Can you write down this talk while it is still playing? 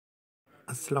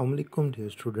Assalamualaikum dear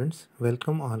students,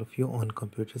 welcome all of you on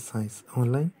Computer Science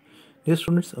Online. Dear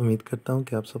students, उम्मीद करता हूँ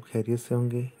कि आप सब खैरियत से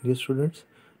होंगे. Dear students,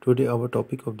 today our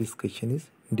topic of discussion is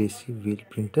देसी व्हील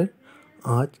प्रिंटर.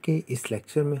 आज के इस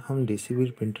लेक्चर में हम देसी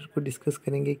व्हील प्रिंटर को डिस्कस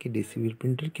करेंगे कि देसी व्हील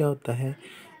प्रिंटर क्या होता है,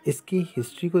 इसकी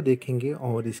हिस्ट्री को देखेंगे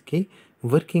और इसकी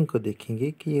वर्किंग को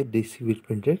देखेंगे कि ये देसी व्हील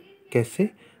प्रिंटर कैसे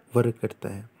वर्क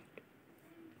करता है.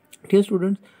 डियर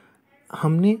स्टूडेंट्स,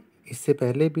 हमने इससे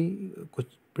पहले भी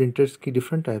कुछ प्रिंटर्स की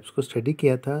डिफरेंट टाइप्स को स्टडी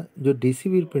किया था. जो डीसी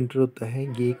व्हील प्रिंटर होता है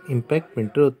ये एक इम्पैक्ट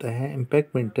प्रिंटर होता है.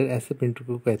 इम्पैक्ट प्रिंटर ऐसे प्रिंटर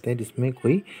को कहते हैं जिसमें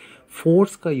कोई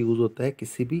फोर्स का यूज़ होता है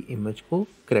किसी भी इमेज को,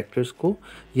 कैरेक्टर्स को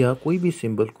या कोई भी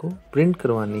सिंबल को प्रिंट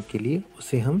करवाने के लिए.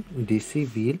 उसे हम डीसी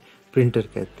व्हील प्रिंटर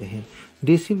कहते हैं.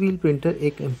 डीसी व्हील प्रिंटर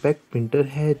एक इम्पैक्ट प्रिंटर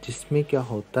है जिसमें क्या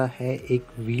होता है, एक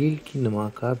व्हील की नुमा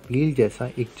का व्हील जैसा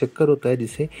एक चक्कर होता है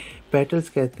जिसे पेटल्स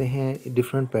कहते हैं.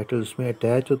 डिफरेंट पेटल्स उसमें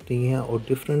अटैच होती हैं और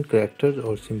डिफरेंट कैरेक्टर्स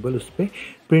और सिंबल उस पर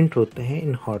प्रिंट होते हैं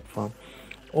इन हॉट फॉर्म,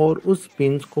 और उस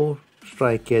पिन्स को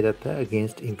स्ट्राइक किया जाता है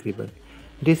against ink ribbon.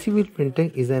 DC wheel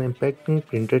printing is an impacting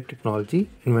printer technology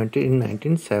invented in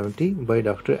 1970 by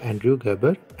Dr. Andrew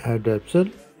Gerber at Debsel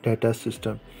Data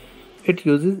System. It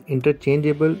uses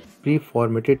interchangeable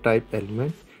pre-formatted type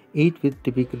elements, each with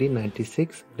typically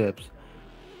 96 depths,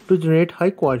 to generate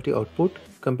high-quality output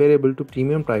comparable to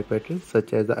premium typewriters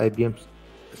such as the IBM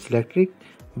Selectric,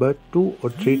 but 2 or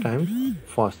 3 times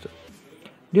faster.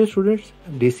 Dear students,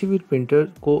 देसी wheel printer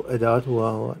को आज़ाद हुआ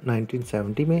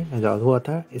 1970 में आज़ाद हुआ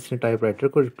था. इसने typewriter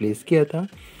को replace किया था.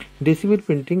 देसी wheel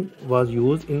printing was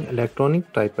used in electronic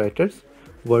typewriters,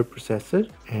 word processor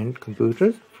and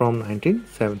computers from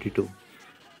 1972.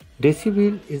 Desi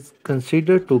wheel is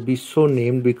considered to be so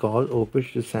named because of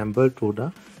its resemblance to the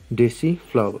Desi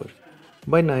flower.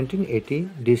 By 1980,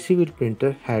 Desi wheel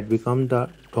printer had become the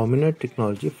dominant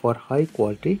technology for high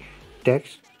quality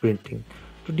text printing.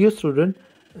 तो dear student,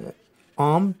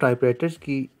 आम typewriters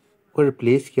की को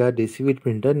replace किया देसी wheel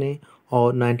printer ने,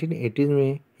 और 1980s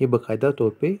में ये बाकायदा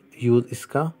तौर पे यूज़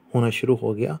इसका होना शुरू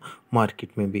हो गया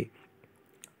मार्केट में भी.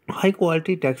 हाई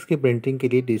क्वालिटी टेक्स्ट के प्रिंटिंग के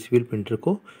लिए देसी व्हील प्रिंटर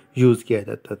को यूज़ किया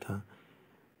जाता था.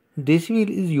 देसी wheel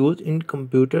is use in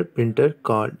computer printer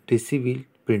called देसी wheel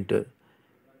printer.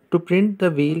 To print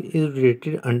the wheel is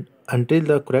rotated until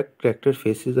the correct character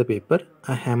faces the paper.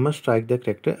 A hammer strikes the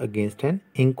character against an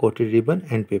ink-coated ribbon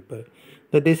and paper.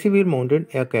 The desi wheel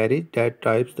mounted a carriage that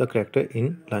types the character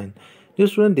in line. जो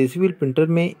student देसी wheel printer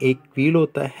में एक wheel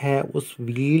होता है, उस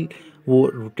wheel वो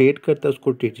rotate करता है,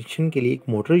 उसको रोटेशन के लिए एक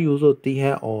मोटर यूज़ होती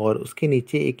है और उसके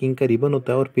नीचे एक इंक का रिबन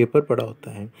होता है और पेपर पड़ा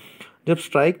होता है. जब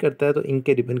स्ट्राइक करता है तो इंक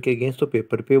के रिबन के अगेंस्ट तो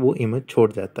पेपर पे वो इमेज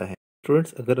छोड़ जाता है.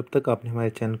 स्टूडेंट्स, अगर अब तक आपने हमारे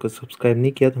चैनल को सब्सक्राइब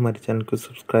नहीं किया तो हमारे चैनल को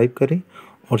सब्सक्राइब करें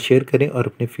और शेयर करें और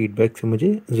अपने फीडबैक से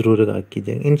मुझे ज़रूर आगाह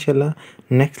कीजिएगा. इंशाल्लाह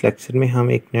नेक्स्ट लेक्चर में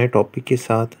हम एक नए टॉपिक के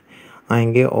साथ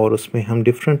आएंगे और उसमें हम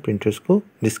डिफरेंट प्रिंटर्स को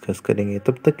डिस्कस करेंगे.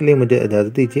 तब तक के लिए मुझे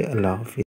इजाज़त दीजिए. अल्लाह हाफ़िज़.